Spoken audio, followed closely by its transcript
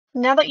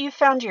Now that you've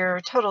found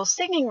your total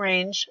singing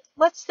range,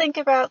 let's think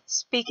about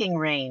speaking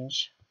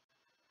range.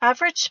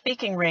 Average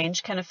speaking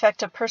range can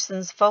affect a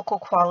person's vocal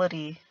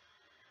quality.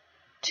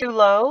 Too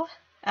low,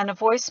 and a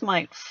voice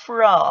might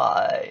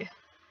fry.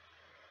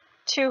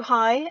 Too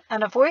high,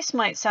 and a voice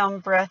might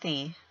sound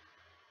breathy.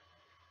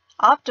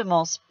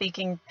 Optimal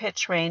speaking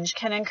pitch range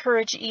can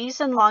encourage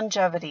ease and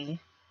longevity.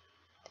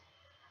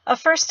 A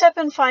first step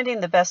in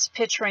finding the best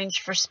pitch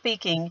range for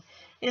speaking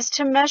is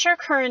to measure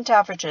current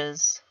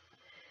averages.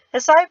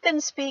 As I've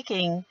been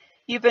speaking,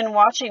 you've been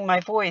watching my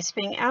voice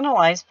being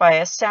analyzed by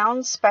a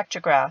sound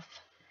spectrograph.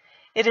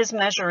 It is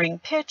measuring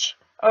pitch,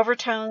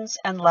 overtones,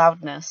 and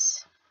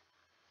loudness.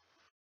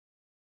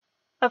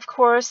 Of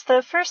course,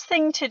 the first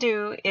thing to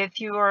do if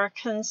you are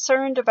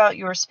concerned about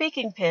your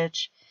speaking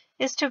pitch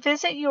is to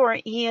visit your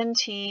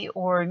ENT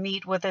or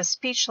meet with a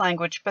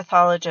speech-language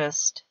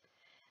pathologist.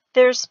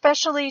 They're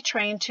specially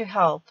trained to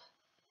help.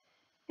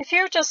 If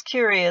you're just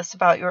curious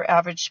about your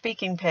average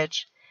speaking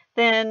pitch,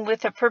 then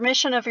with the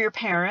permission of your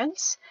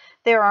parents,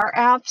 there are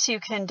apps you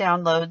can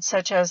download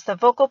such as the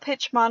Vocal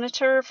Pitch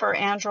Monitor for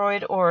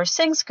Android or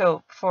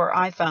SingScope for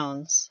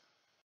iPhones.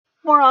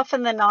 More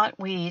often than not,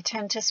 we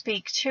tend to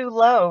speak too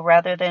low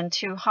rather than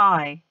too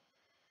high.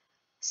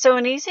 So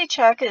an easy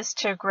check is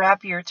to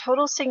grab your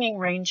total singing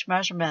range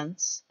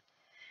measurements.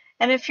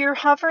 And if you're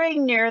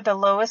hovering near the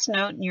lowest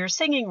note in your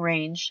singing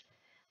range,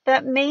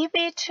 that may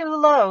be too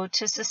low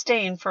to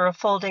sustain for a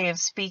full day of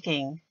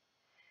speaking.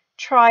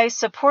 Try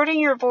supporting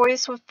your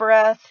voice with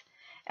breath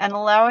and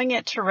allowing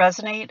it to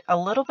resonate a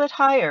little bit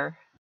higher.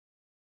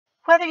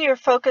 Whether your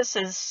focus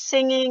is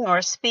singing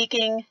or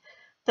speaking,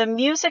 the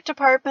music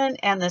department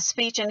and the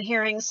speech and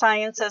hearing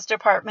sciences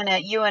department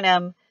at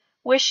UNM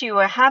wish you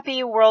a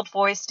happy World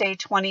Voice Day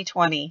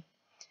 2020.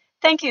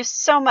 Thank you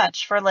so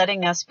much for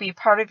letting us be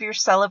part of your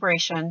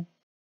celebration.